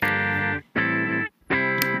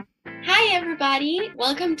everybody.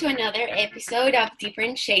 Welcome to another episode of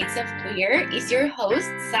Different Shades of Queer. It's your host,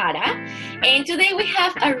 Sara. And today we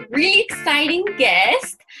have a really exciting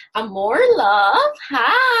guest, Amor Love.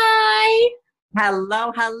 Hi.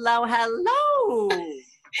 Hello.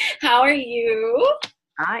 How are you?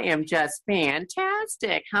 I am just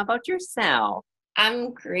fantastic. How about yourself?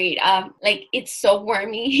 I'm great. It's so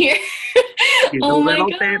warm in here. It's Oh my God.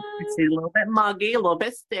 It's a little bit muggy, a little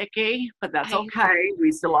bit sticky, but that's okay.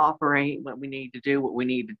 We still operate what we need to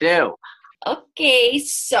do. Okay,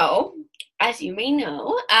 so as you may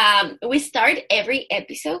know, we start every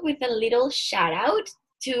episode with a little shout out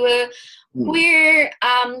to a queer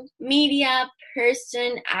media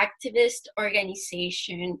person, activist,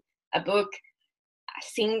 organization, a book, a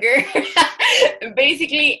singer,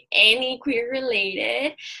 basically any queer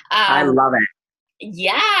related. I love it.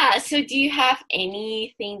 Yeah, so do you have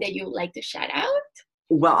anything that you would like to shout out?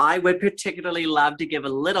 Well, I would particularly love to give a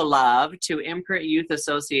little love to Imprint Youth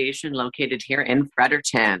Association located here in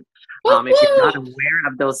Fredericton. If you're not aware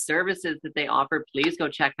of those services that they offer, please go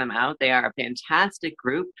check them out. They are a fantastic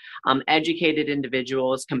group, educated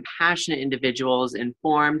individuals, compassionate individuals,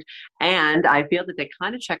 informed, and I feel that they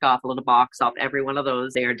kind of check off a little box off every one of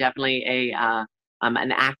those. They are definitely an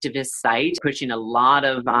activist site, pushing a lot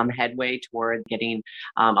of headway toward getting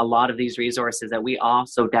a lot of these resources that we all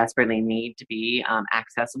so desperately need to be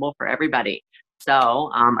accessible for everybody. So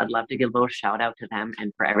I'd love to give a little shout out to them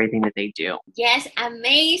and for everything that they do. Yes,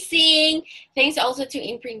 amazing. Thanks also to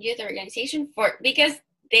Imprint Youth Organization because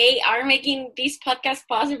they are making this podcast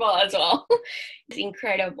possible as well. It's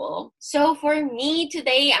incredible. So for me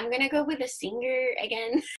today, I'm going to go with a singer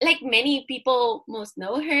again. Like many people most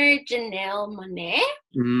know her, Janelle Monáe.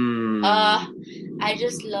 I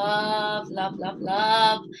just love.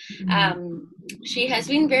 She has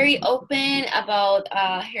been very open about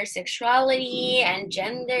her sexuality and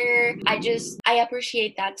gender. I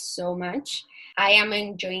appreciate that so much. I am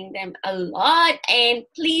enjoying them a lot, and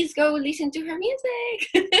please go listen to her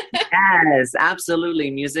music. Yes, absolutely.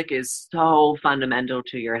 Music is so fundamental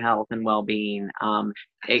to your health and well-being.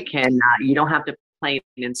 You don't have to play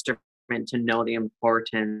an instrument to know the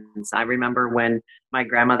importance. I remember when my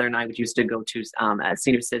grandmother and I would used to go to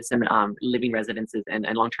senior citizen living residences and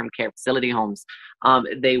long-term care facility homes.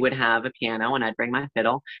 They would have a piano and I'd bring my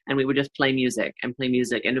fiddle and we would just play music. And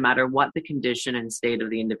no matter what the condition and state of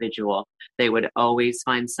the individual, they would always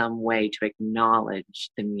find some way to acknowledge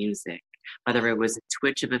the music. Whether it was a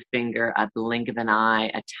twitch of a finger, a blink of an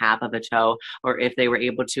eye, a tap of a toe, or if they were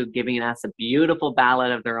able to giving us a beautiful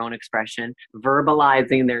ballad of their own expression,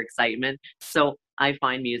 verbalizing their excitement. So I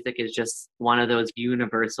find music is just one of those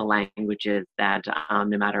universal languages that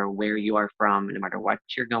no matter where you are from, no matter what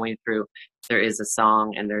you're going through, there is a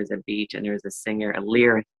song and there's a beat and there's a singer, a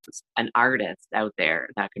lyricist, an artist out there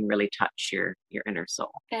that can really touch your inner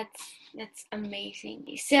soul. That's amazing.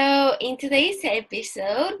 So in today's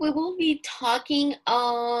episode, we will be talking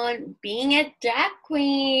on being a drag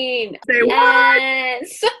queen. Say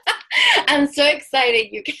yes. What? I'm so excited.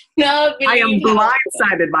 You cannot believe I am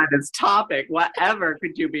blindsided by this topic. Whatever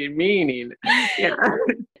could you be meaning? Yeah.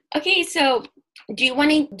 Okay, so do you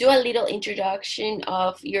want to do a little introduction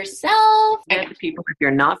of yourself? People, if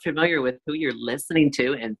you're not familiar with who you're listening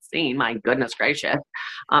to and seeing, my goodness gracious,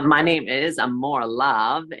 my name is Amor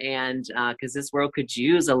Love, and because this world could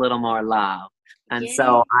use a little more love. And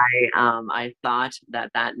so I thought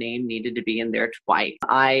that name needed to be in there twice.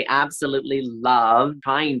 I absolutely love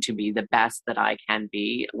trying to be the best that I can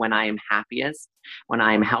be when I am happiest, when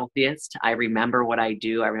I am healthiest. I remember what I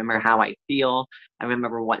do. I remember how I feel. I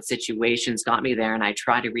remember what situations got me there, and I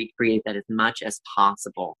try to recreate that as much as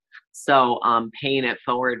possible. So paying it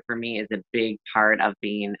forward for me is a big part of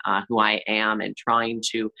being who I am and trying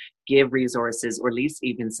to give resources, or at least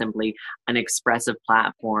even simply an expressive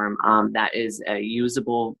platform that is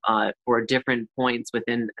usable for different points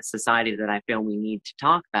within society that I feel we need to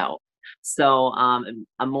talk about. So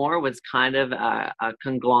Amor was kind of a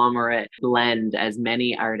conglomerate blend, as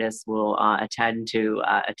many artists will attest to,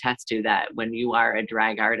 that when you are a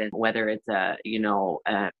drag artist, whether it's a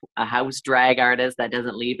house drag artist that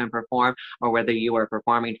doesn't leave and perform, or whether you are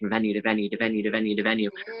performing from venue to venue to venue to venue to venue,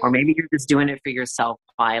 or maybe you're just doing it for yourself,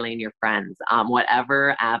 filing your friends,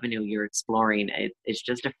 whatever avenue you're exploring, it's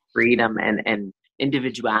just a freedom and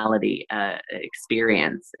individuality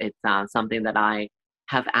experience. It's something that I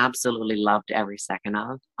have absolutely loved every second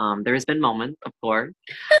of. There's been moments, of course,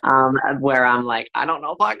 where I'm like, I don't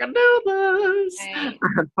know if I can do this. Right.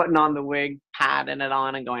 Putting on the wig, patting it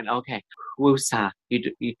on, and going, okay, woosah,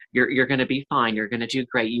 you're going to be fine. You're going to do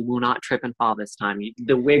great. You will not trip and fall this time.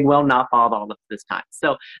 The wig will not fall all of this time.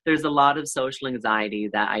 So there's a lot of social anxiety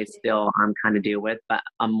that I still kind of deal with, but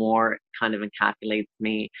a more kind of encapsulates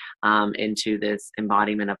me into this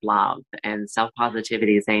embodiment of love and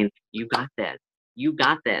self-positivity, saying, you got this. You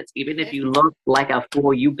got this. Even if you look like a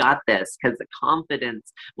fool, you got this, because the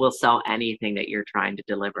confidence will sell anything that you're trying to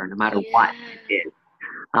deliver, no matter what it is.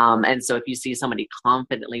 And so if you see somebody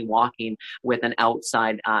confidently walking with an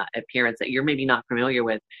outside appearance that you're maybe not familiar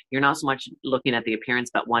with, you're not so much looking at the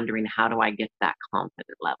appearance, but wondering, how do I get to that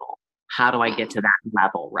confident level? How do I get to that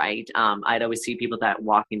level, right? I'd always see people that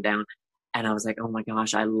walking down, and I was like, oh my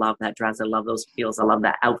gosh, I love that dress. I love those heels. I love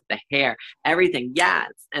that outfit, the hair, everything. Yes.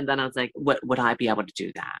 And then I was like, would I be able to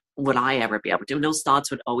do that? Would I ever be able to? And those thoughts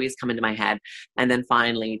would always come into my head. And then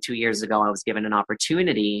finally, 2 years ago, I was given an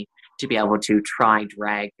opportunity to be able to try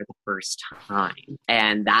drag for the first time.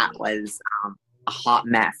 And that was a hot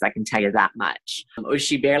mess, I can tell you that much.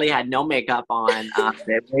 She barely had no makeup on.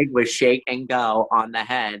 The wig was shake and go on the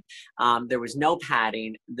head. There was no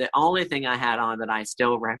padding. The only thing I had on that I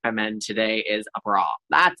still recommend today is a bra.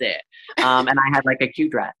 That's it. And I had like a cute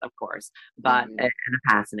dress, of course, but and a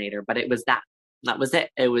fascinator. But it was that. That was it.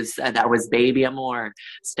 It was that was Baby Amore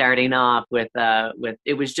starting off with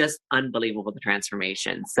it was just unbelievable, the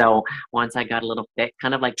transformation. So once I got a little fit,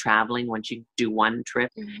 kind of like traveling, once you do one trip,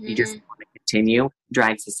 you just want to continue.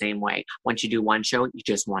 Drag's the same way. Once you do one show, you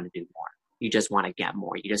just want to do more. You just want to get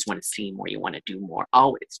more. You just want to see more. You want to do more.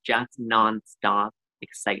 Oh, it's just nonstop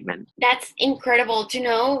excitement. That's incredible to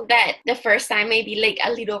know that the first time may be like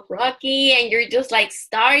a little rocky and you're just like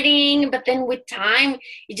starting, but then with time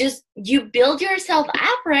you build yourself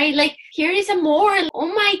up, right? Like, here is a more.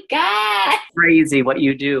 Oh my God. Crazy what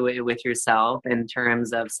you do with yourself in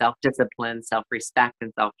terms of self-discipline, self-respect,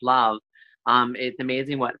 and self-love. It's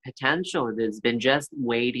amazing what potential there's been just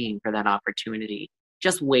waiting for that opportunity,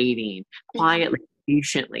 just waiting quietly,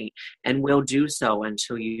 patiently, and will do so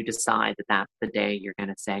until you decide that that's the day you're going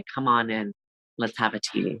to say, come on in, let's have a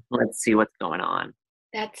tea, let's see what's going on.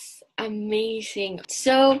 That's amazing.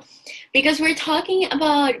 So, because we're talking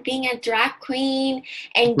about being a drag queen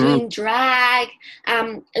and doing drag,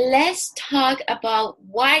 let's talk about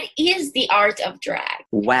what is the art of drag?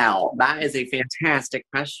 Wow, that is a fantastic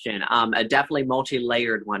question. A definitely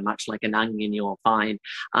multi-layered one, much like an onion you'll find,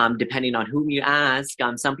 depending on whom you ask.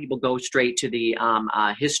 Some people go straight to the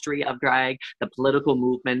history of drag, the political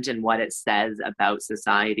movement, and what it says about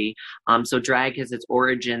society. So drag has its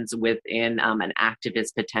origins within an activist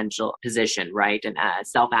potential position, right? And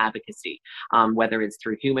self-advocacy, whether it's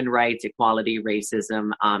through human rights, equality, racism,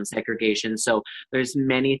 segregation. So there's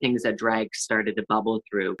many things that drag started to bubble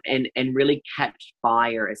through and really catch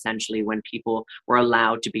fire, essentially, when people were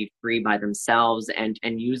allowed to be free by themselves and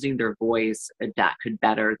using their voice that could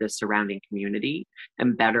better the surrounding community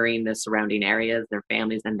and bettering the surrounding areas, their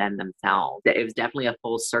families, and then themselves. It was definitely a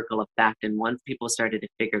full circle effect. And once people started to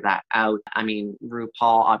figure that out, I mean, RuPaul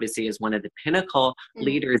obviously is one of the pinnacle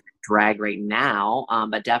leaders in drag right now,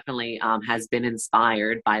 but definitely has been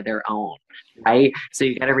inspired by their own, right? So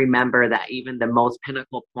you got to remember that even the most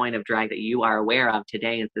pinnacle point of drag that you are aware of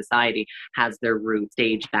today in society has their root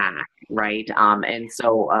stage back, right? And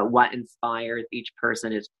so what inspires each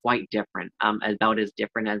person is quite different, about as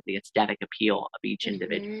different as the aesthetic appeal of each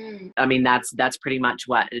individual. I mean, that's pretty much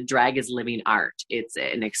what drag is: living art. It's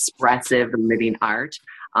an expressive living art.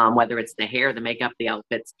 Whether it's the hair, the makeup, the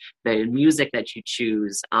outfits, the music that you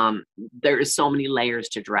choose. There is so many layers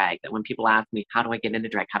to drag that when people ask me, how do I get into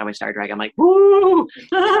drag? How do I start drag? I'm like, woo!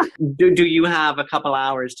 Do you have a couple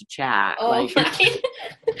hours to chat?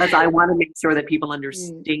 Because I want to make sure that people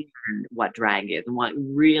understand what drag is and what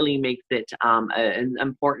really makes it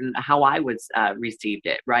important, how I was received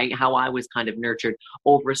it, right? How I was kind of nurtured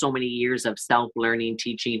over so many years of self-learning,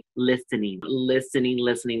 teaching, listening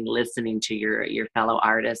to your fellow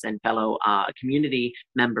artists and fellow community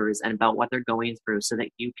members and about what they're going through, so that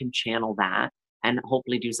you can channel that and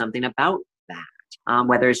hopefully do something about that.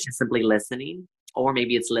 Whether it's just simply listening, or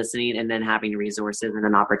maybe it's listening and then having resources and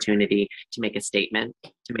an opportunity to make a statement,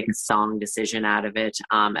 to make a song decision out of it,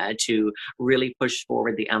 to really push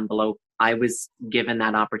forward the envelope. I was given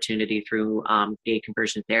that opportunity through gay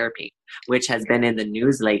conversion therapy. which has been in the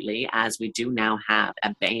news lately, as we do now have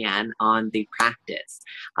a ban on the practice.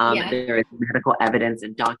 There is medical evidence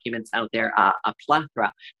and documents out there, a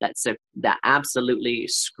plethora that absolutely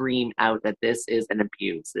scream out that this is an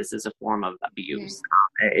abuse. This is a form of abuse.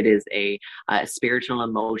 It is a spiritual,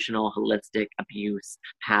 emotional, holistic abuse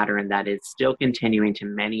pattern that is still continuing to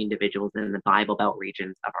many individuals in the Bible Belt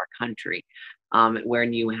regions of our country.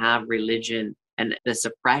 When you have religion and the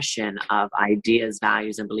suppression of ideas,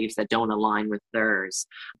 values, and beliefs that don't align with theirs,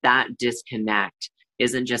 that disconnect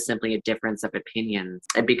isn't just simply a difference of opinions.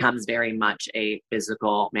 It becomes very much a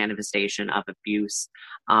physical manifestation of abuse,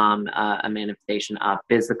 a manifestation of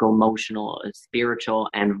physical, emotional, spiritual,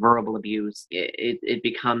 and verbal abuse. It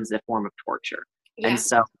becomes a form of torture. Yeah. And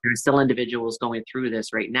so there's still individuals going through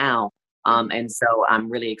this right now. And so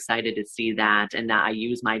I'm really excited to see that. And I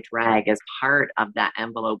use my drag as part of that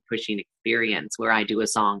envelope pushing experience where I do a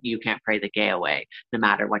song, You Can't Pray the Gay Away, no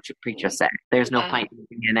matter what your preacher said. There's no fight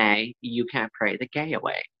in DNA. You can't pray the gay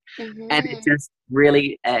away. And it just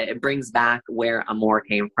really it brings back where Amor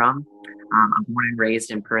came from. I'm born and raised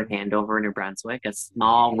in Perth, Andover, New Brunswick, a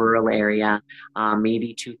small rural area,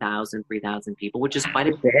 maybe 2,000, 3,000 people, which is quite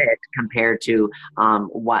a bit compared to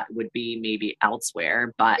what would be maybe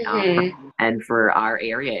elsewhere. But and for our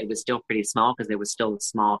area, it was still pretty small because there was still a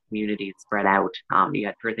small community spread out. You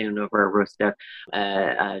had Perth, Andover, Aroostook,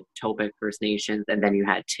 Tobic First Nations, and then you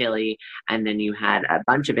had Tilly, and then you had a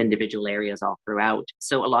bunch of individual areas all throughout.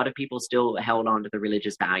 So a lot of people still held on to the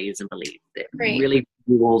religious values and beliefs. It really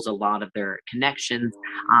fuels a lot of their connections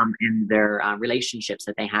and their relationships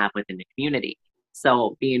that they have within the community.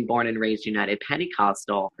 So being born and raised United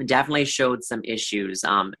Pentecostal definitely showed some issues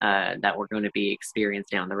that we're going to be experienced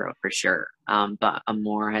down the road for sure. But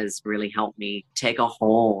Amor has really helped me take a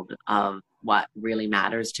hold of what really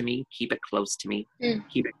matters to me, keep it close to me,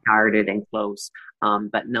 keep it guarded and close,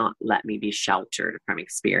 but not let me be sheltered from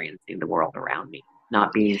experiencing the world around me.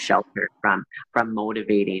 Not being sheltered from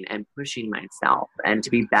motivating and pushing myself and to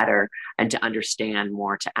be better and to understand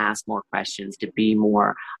more, to ask more questions, to be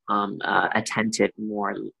more attentive,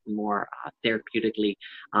 more therapeutically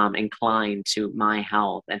inclined to my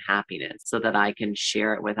health and happiness so that I can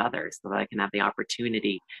share it with others, so that I can have the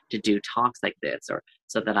opportunity to do talks like this, or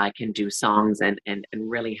so that I can do songs and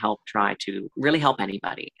really help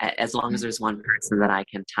anybody, as long as there's one person that I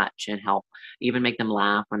can touch and help, even make them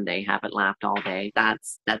laugh when they haven't laughed all day.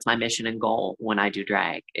 That's my mission and goal when I do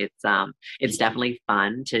drag. It's definitely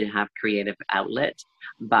fun to have creative outlet,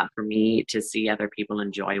 but for me to see other people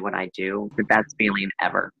enjoy what I do, the best feeling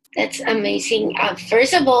ever. That's amazing.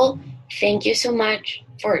 First of all, thank you so much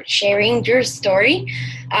for sharing your story.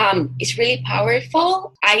 It's really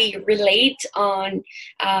powerful. I relate on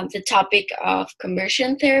the topic of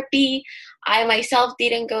conversion therapy. I myself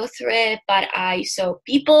didn't go through it, but I saw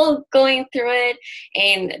people going through it,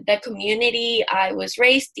 and the community I was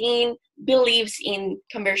raised in believes in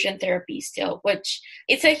conversion therapy still, which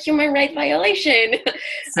it's a human right violation.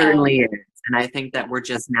 Certainly is. And I think that we're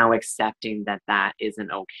just now accepting that that isn't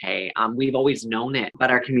okay. We've always known it, but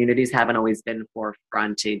our communities haven't always been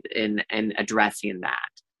forefronted in addressing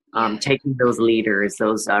that. Taking those leaders,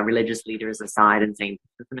 those religious leaders aside and saying,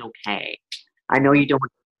 this isn't okay. I know you don't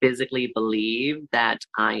physically believe that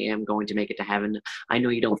I am going to make it to heaven. I know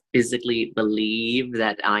you don't physically believe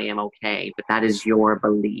that I am okay, but that is your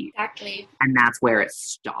belief. Exactly. And that's where it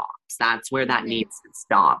stops. That's where that needs to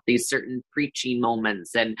stop. These certain preaching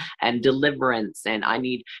moments and deliverance. And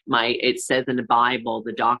it says in the Bible,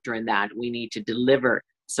 the doctrine that we need to deliver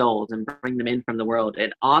souls and bring them in from the world.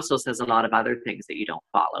 It also says a lot of other things that you don't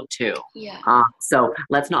follow too. So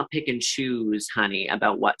let's not pick and choose, honey,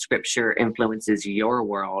 about what scripture influences your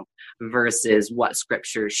world versus what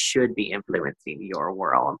scripture should be influencing your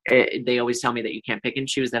world. They always tell me that you can't pick and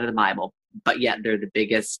choose out of the Bible, but yet they're the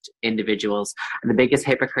biggest individuals and the biggest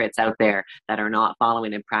hypocrites out there that are not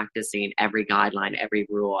following and practicing every guideline, every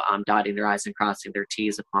rule, dotting their I's and crossing their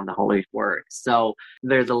T's upon the holy word. So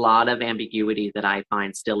there's a lot of ambiguity that I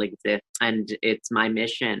find still exists, and it's my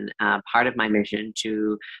mission, part of my mission,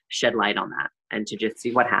 to shed light on that and to just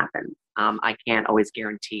see what happens. I can't always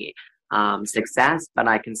guarantee success, but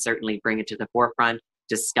I can certainly bring it to the forefront,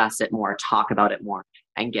 discuss it more, talk about it more,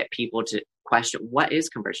 and get people to question, what is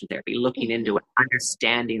conversion therapy, looking into it,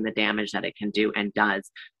 understanding the damage that it can do and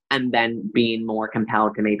does, and then being more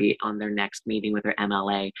compelled to maybe on their next meeting with their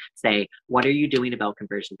MLA say, what are you doing about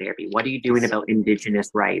conversion therapy? What are you doing about Indigenous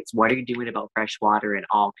rights? What are you doing about fresh water in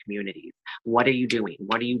all communities? What are you doing?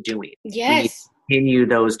 What are you doing? Yes. We need to continue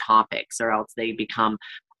those topics, or else they become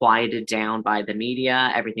quieted down by the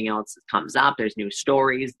media. Everything else comes up. There's new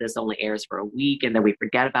stories. This only airs for a week and then we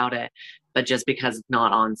forget about it. But just because it's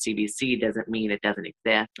not on CBC doesn't mean it doesn't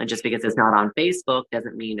exist. And just because it's not on Facebook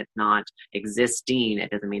doesn't mean it's not existing. It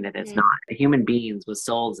doesn't mean that it's not. Human beings with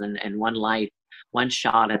souls and one life, one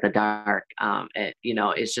shot at the dark.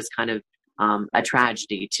 It's just kind of a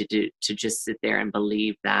tragedy to just sit there and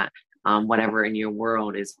believe that whatever in your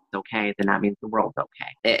world is okay, then that means the world's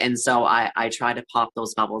okay. And so I try to pop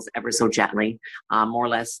those bubbles ever so gently, more or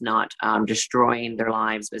less not destroying their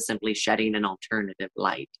lives, but simply shedding an alternative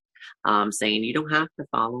light. Saying you don't have to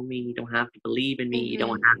follow me, you don't have to believe in me, you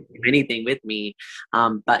don't have to do anything with me,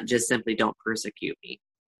 but just simply don't persecute me.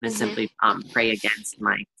 And simply pray against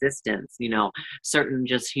my existence. Certain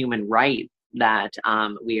just human rights that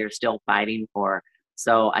we are still fighting for.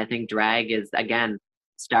 So I think drag is, again,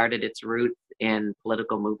 started its roots in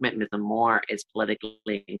political movement. Miss Amor is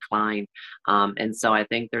politically inclined. And so I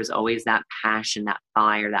think there's always that passion, that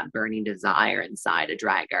fire, that burning desire inside a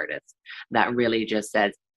drag artist that really just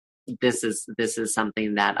says, this is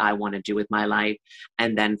something that I want to do with my life.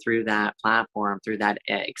 And then through that platform, through that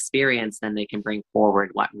experience, then they can bring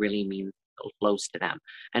forward what really means close to them.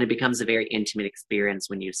 And it becomes a very intimate experience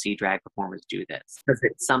when you see drag performers do this, because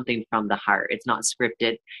it's something from the heart. It's not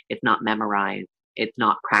scripted, it's not memorized, it's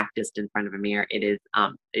not practiced in front of a mirror. It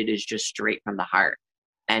is just straight from the heart.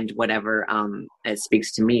 And whatever it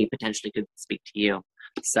speaks to me potentially could speak to you.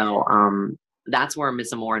 So that's where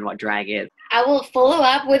Miss Amor and what drag is. I will follow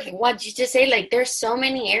up with what you just said. Like, there's so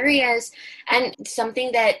many areas, and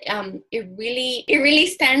something that it really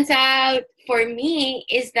stands out for me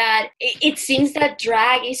is that it seems that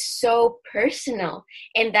drag is so personal,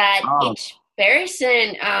 and that each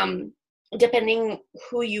person, depending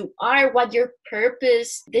who you are, what your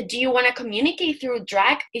purpose that do you want to communicate through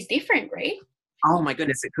drag is different, right? Oh my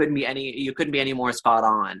goodness, you couldn't be any more spot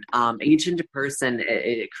on. Each person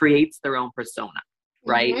it creates their own persona,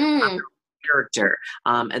 right? Character,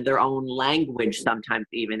 and their own language sometimes,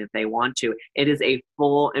 even if they want to. It is a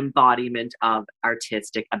full embodiment of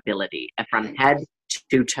artistic ability from head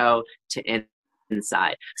to toe to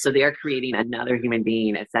inside. So they are creating another human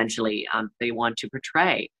being, essentially. They want to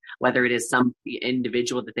portray, whether it is some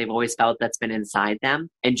individual that they've always felt that's been inside them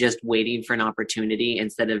and just waiting for an opportunity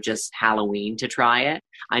instead of just Halloween to try it.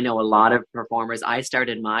 I know a lot of performers. I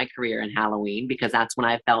started my career in Halloween because that's when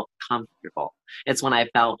I felt comfortable. It's when I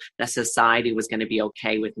felt that society was going to be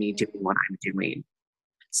okay with me doing what I'm doing.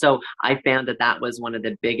 So I found that was one of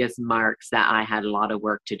the biggest marks that I had a lot of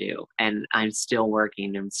work to do, and I'm still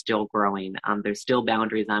working. I'm still growing. There's still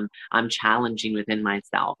boundaries I'm challenging within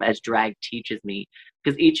myself as drag teaches me,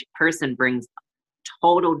 because each person brings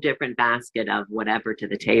total different basket of whatever to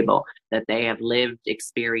the table that they have lived,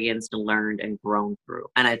 experienced, learned, and grown through.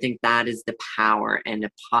 And I think that is the power and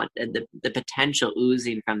the potential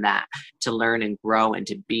oozing from that to learn and grow and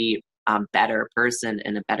to be a better person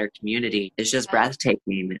in a better community. It's just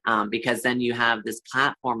breathtaking, because then you have this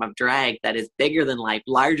platform of drag that is bigger than life,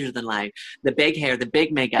 larger than life, the big hair, the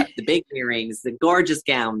big makeup, the big earrings, the gorgeous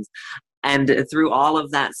gowns. And through all of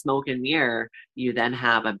that smoke and mirror, you then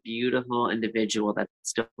have a beautiful individual that's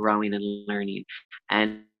still growing and learning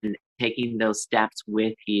and taking those steps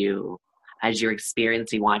with you as you're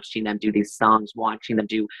experiencing, watching them do these songs, watching them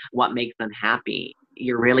do what makes them happy.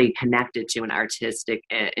 You're really connected to an artistic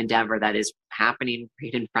endeavor that is happening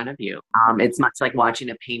right in front of you. It's much like watching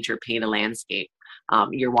a painter paint a landscape.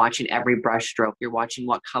 You're watching every brush stroke. You're watching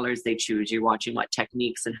what colors they choose. You're watching what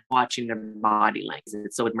techniques and watching their body language.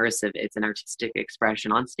 It's so immersive. It's an artistic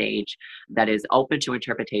expression on stage that is open to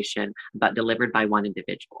interpretation, but delivered by one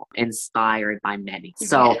individual, inspired by many.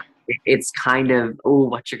 So it's kind of,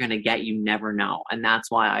 what you're going to get, you never know. And that's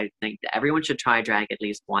why I think that everyone should try drag at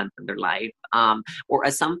least once in their life, or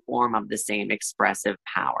as some form of the same expressive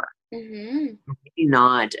power. Maybe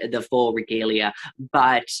not the full regalia,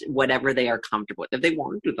 but whatever they are comfortable with. If they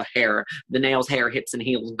want to do the hair, the nails, hair, hips, and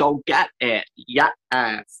heels, go get it. Yes.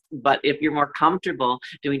 But if you're more comfortable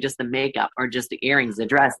doing just the makeup or just the earrings, the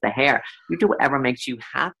dress, the hair, you do whatever makes you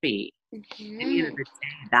happy. At the end of the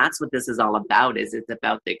day, that's what this is all about. It's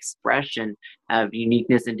about the expression of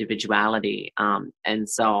uniqueness, individuality. And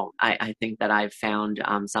so I think that I've found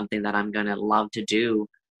something that I'm going to love to do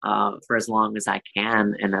for as long as I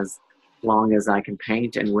can, and as long as I can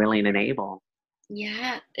paint and willing and able.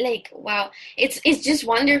 Yeah, like, wow. It's just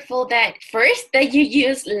wonderful that first that you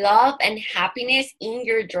use love and happiness in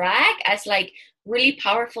your drag as like really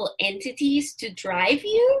powerful entities to drive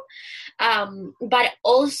you. But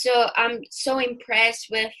also I'm so impressed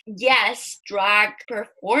with, yes, drag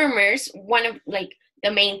performers, one of like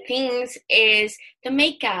the main things is the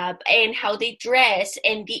makeup and how they dress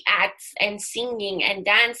and the acts and singing and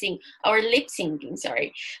dancing or lip syncing,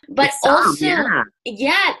 sorry. But also,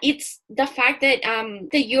 yeah, it's the fact that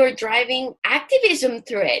that you're driving activism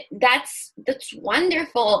through it. That's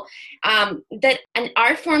wonderful. That an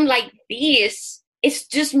art form like this is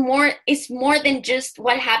just more, it's more than just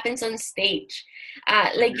what happens on stage.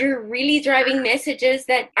 Like you're really driving messages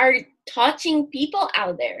that are touching people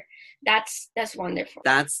out there. That's wonderful.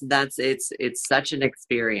 That's it's such an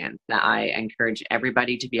experience that I encourage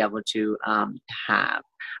everybody to be able to have,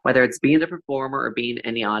 whether it's being the performer or being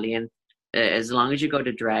in the audience. As long as you go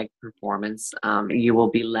to drag performance, you will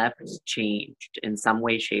be left changed in some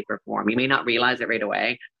way, shape, or form. You may not realize it right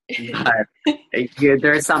away, but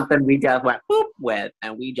there's something we just went whoop with,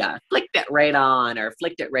 and we just flicked it right on or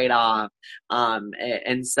flicked it right off.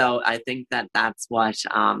 And so I think that that's what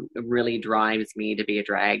really drives me to be a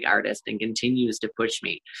drag artist and continues to push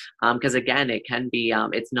me. Because again, it can be,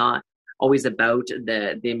 it's not always about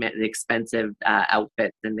the expensive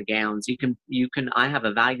outfits and the gowns. I have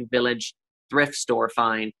a Value Village thrift store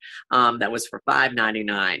find that was for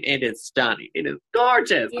 $5.99. It is stunning. It is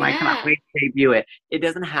gorgeous. Yeah. I cannot wait to debut it. It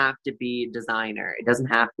doesn't have to be designer. It doesn't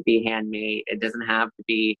have to be handmade. It doesn't have to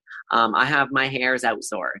be. I have my hairs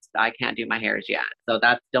outsourced. I can't do my hairs yet, so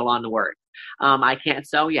that's still on the works. I can't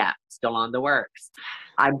sew yet. Still on the works.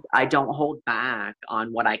 I don't hold back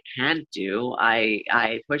on what I can do.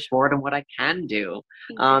 I push forward on what I can do.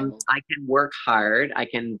 I can work hard. I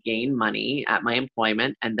can gain money at my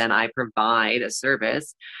employment, and then I provide a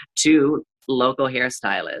service to local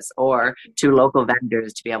hairstylists or to local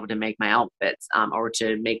vendors to be able to make my outfits, or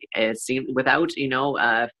to make it seem without,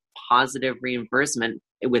 positive reimbursement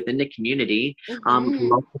within the community,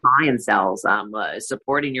 local buy and sells,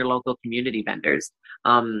 supporting your local community vendors.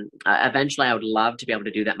 Eventually I would love to be able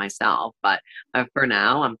to do that myself, but for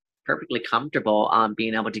now I'm perfectly comfortable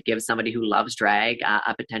being able to give somebody who loves drag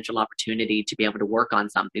a potential opportunity to be able to work on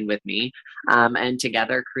something with me, and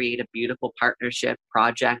together create a beautiful partnership,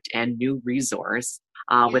 project, and new resource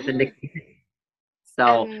within the community.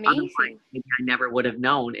 So otherwise, maybe I never would have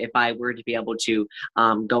known if I were to be able to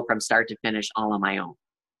go from start to finish all on my own.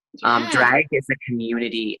 Drag is a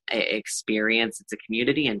community experience. It's a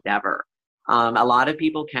community endeavor. A lot of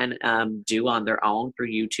people can do on their own through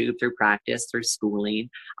YouTube, through practice, through schooling.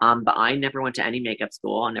 But I never went to any makeup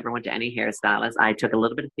school. I never went to any hairstylist. I took a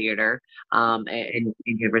little bit of theater in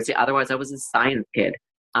university. Otherwise, I was a science kid.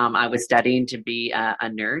 I was studying to be a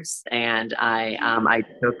nurse, and I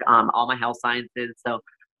took all my health sciences. So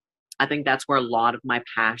I think that's where a lot of my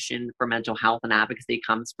passion for mental health and advocacy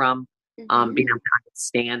comes from. Being able to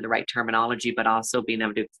understand the right terminology, but also being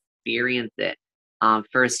able to experience it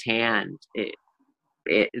firsthand.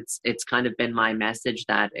 It's kind of been my message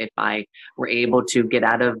that if I were able to get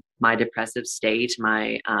out of my depressive state,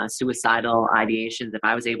 my suicidal ideations, if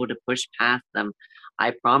I was able to push past them,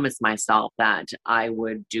 I promised myself that I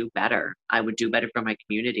would do better. I would do better for my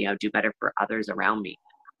community. I would do better for others around me.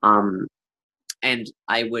 And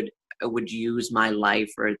I would use my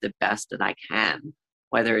life for the best that I can,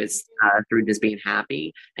 whether it's through just being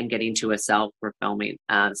happy and getting to a self-fulfillment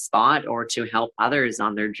spot, or to help others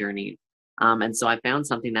on their journey. And so I found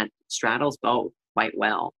something that straddles both quite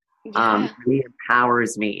well. Really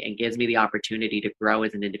empowers me and gives me the opportunity to grow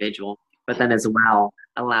as an individual, but then as well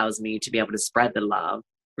allows me to be able to spread the love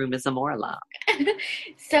through Miss Amora Love.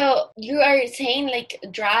 So you are saying like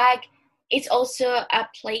drag, it's also a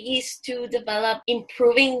place to develop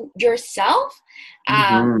improving yourself.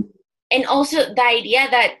 And also the idea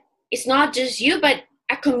that it's not just you, but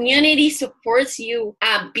a community supports you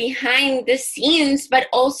behind the scenes, but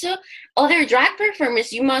also other drag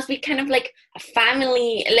performers. You must be kind of like a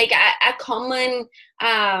family, like a common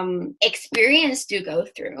experience to go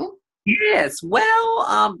through. Yes,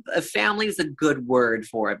 well, a family is a good word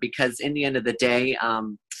for it, because in the end of the day,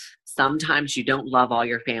 sometimes you don't love all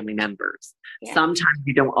your family members. Yeah. Sometimes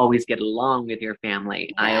you don't always get along with your family.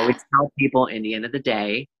 Yeah. I always tell people, in the end of the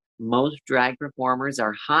day, most drag performers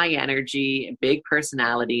are high energy, big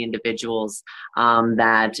personality individuals,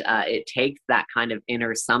 that it takes that kind of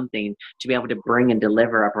inner something to be able to bring and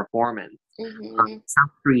deliver a performance.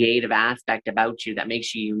 Some creative aspect about you that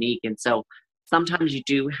makes you unique. And so sometimes you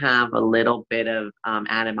do have a little bit of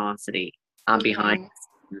animosity behind.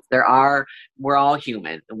 We're all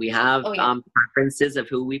human. We have preferences of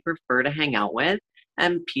who we prefer to hang out with,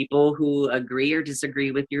 and people who agree or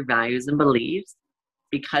disagree with your values and beliefs,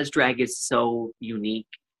 because drag is so unique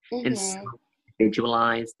and so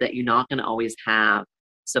individualized that you're not going to always have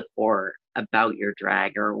support about your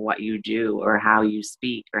drag or what you do or how you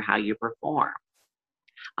speak or how you perform.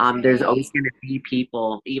 There's always Right. going to be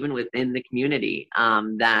people, even within the community,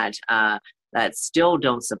 that still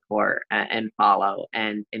don't support and follow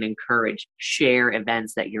and encourage, share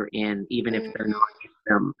events that you're in, even if they're not Mhm. in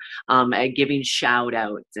them, and giving shout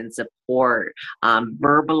outs and support,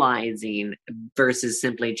 verbalizing versus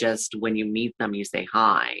simply just when you meet them, you say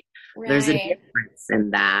hi. There's a Right. difference in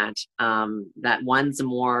that. That one's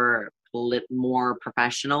more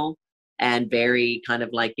professional and very kind of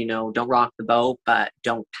like, don't rock the boat, but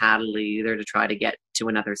don't paddle either to try to get to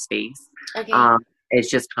another space. Okay. Um, it's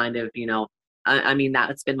just kind of, I mean,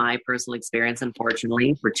 that's been my personal experience.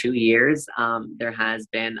 Unfortunately, for 2 years, there has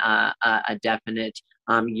been a definite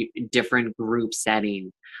different group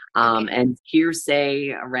setting, Okay. and hearsay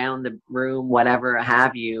around the room, whatever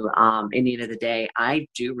have you. In the end of the day, I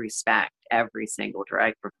do respect every single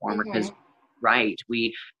drag performer because, Mhm. right,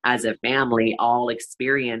 we as a family all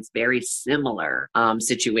experience very similar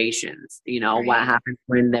situations. What Right. happens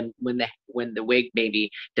when the wig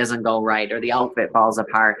maybe doesn't go right, or the outfit falls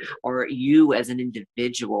apart, or you as an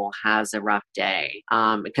individual has a rough day,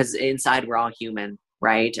 because inside we're all human,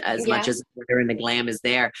 right? As much Yeah. as we're in the glam is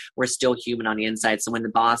there, we're still human on the inside. So when the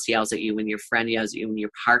boss yells at you, when your friend yells at you, when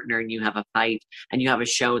your partner, and you have a fight and you have a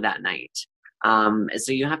show that night,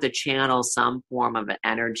 so you have to channel some form of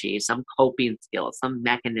energy, some coping skill, some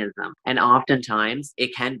mechanism. And oftentimes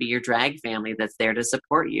it can be your drag family that's there to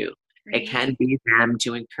support you. It can Right. be them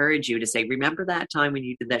to encourage you to say, remember that time when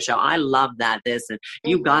you did that show? I love that, this, and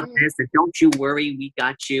you got Mhm. this, and don't you worry, we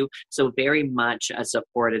got you. So very much a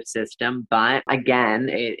supportive system. But again,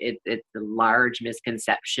 it's a large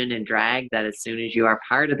misconception in drag that as soon as you are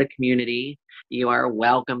part of the community, you are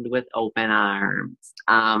welcomed with open arms.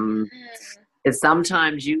 Yeah.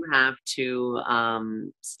 Sometimes you have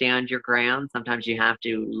to stand your ground. Sometimes you have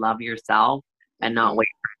to love yourself and not Mhm. wait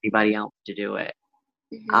for anybody else to do it.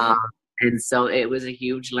 Um, Mhm. and so it was a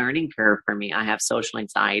huge learning curve for me. I have social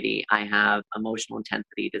anxiety. I have emotional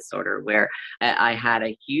intensity disorder, where I had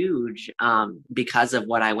a huge, because of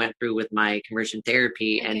what I went through with my conversion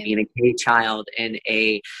therapy and Okay. being a gay child in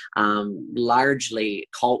a largely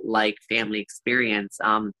cult like family experience,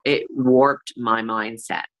 it warped my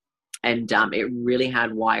mindset. And it really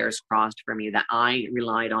had wires crossed for me that I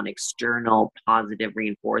relied on external positive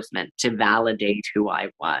reinforcement to validate who I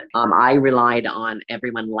was. I relied on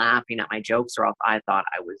everyone laughing at my jokes, or else I thought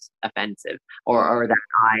I was offensive, or that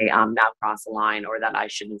Mhm. I now crossed the line, or that I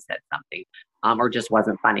shouldn't have said something, or just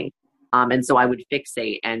wasn't funny. And so I would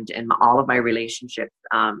fixate, and all of my relationships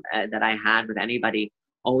that I had with anybody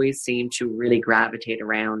always seemed to really gravitate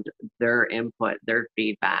around their input, their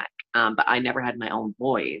feedback, but I never had my own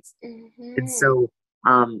voice. And Mhm. so,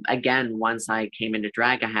 again, once I came into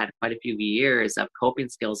drag, I had quite a few years of coping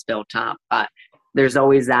skills built up. But there's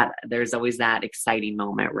always that exciting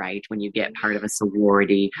moment, right? When you get part of a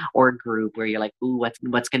sorority or a group where you're like, ooh,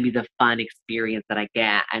 what's going to be the fun experience that I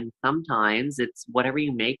get? And sometimes it's whatever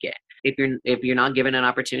you make it. If you're not given an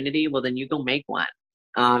opportunity, well, then you go make one.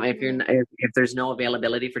 Mhm. If there's no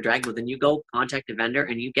availability for drag, well, then you go contact a vendor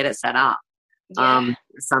and you get it set up. Yeah.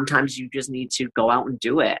 Sometimes you just need to go out and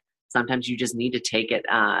do it. Sometimes you just need to take it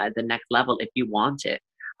the next level if you want it.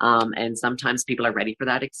 And sometimes people are ready for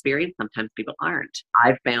that experience. Sometimes people aren't.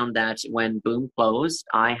 I found that when Boom closed,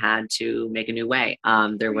 I had to make a new way.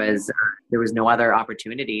 There was no other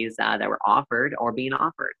opportunities that were offered or being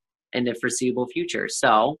offered in the foreseeable future.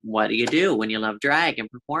 So what do you do when you love drag and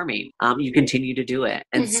performing? You continue to do it.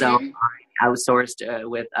 And so Mhm. outsourced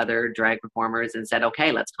with other drag performers and said,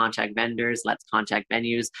 okay, let's contact vendors, let's contact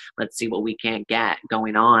venues, let's see what we can't get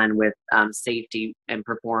going on with safety and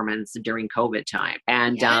performance during COVID time.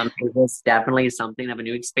 And Yeah. it was definitely something of a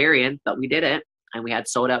new experience, but we did it. And we had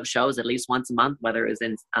sold out shows at least once a month, whether it was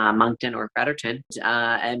in Moncton or Fredericton,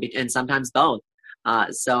 and sometimes both.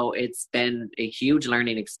 So it's been a huge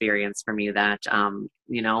learning experience for me that,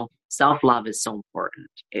 self love is so important.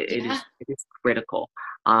 It Yeah. is it is critical,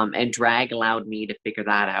 and drag allowed me to figure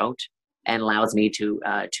that out and allows me to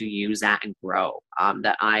use that and grow.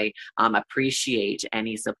 That I appreciate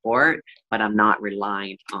any support, but I'm not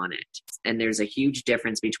reliant on it. And there's a huge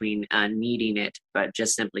difference between needing it, but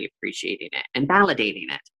just simply appreciating it and validating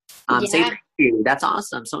it. Say Yeah. thank you. That's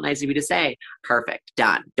awesome. So nice of you to say. Perfect.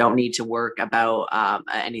 Done. Don't need to work about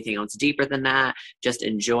anything else deeper than that. Just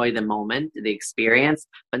enjoy the moment, the experience,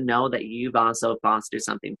 but know that you've also fostered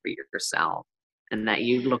something for yourself and that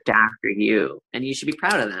you've Yeah. looked after you. And you should be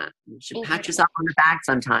proud of that. You should pat Incredible. yourself on the back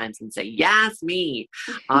sometimes and say, yes, me.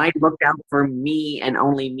 I looked out for me and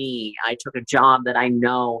only me. I took a job that I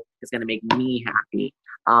know is going to make me happy.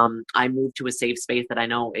 I move to a safe space that I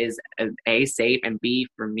know is A, safe, and B,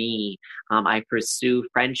 for me. I pursue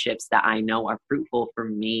friendships that I know are fruitful for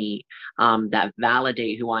me, that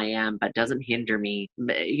validate who I am, but doesn't hinder me.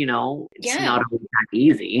 It's not always that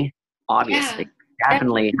easy, obviously.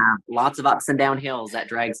 Definitely have lots of ups and down hills that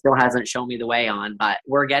drag still hasn't shown me the way on, but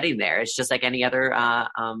we're getting there. It's just like any other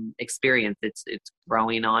experience. It's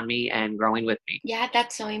growing on me and growing with me. Yeah,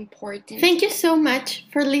 that's so important. Thank you so much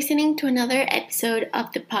for listening to another episode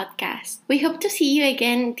of the podcast. We hope to see you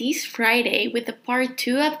again this Friday with the part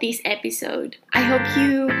 2 of this episode. I hope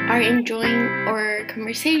you are enjoying our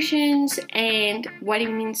conversations and what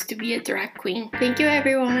it means to be a drag queen. Thank you,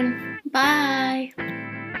 everyone. Bye.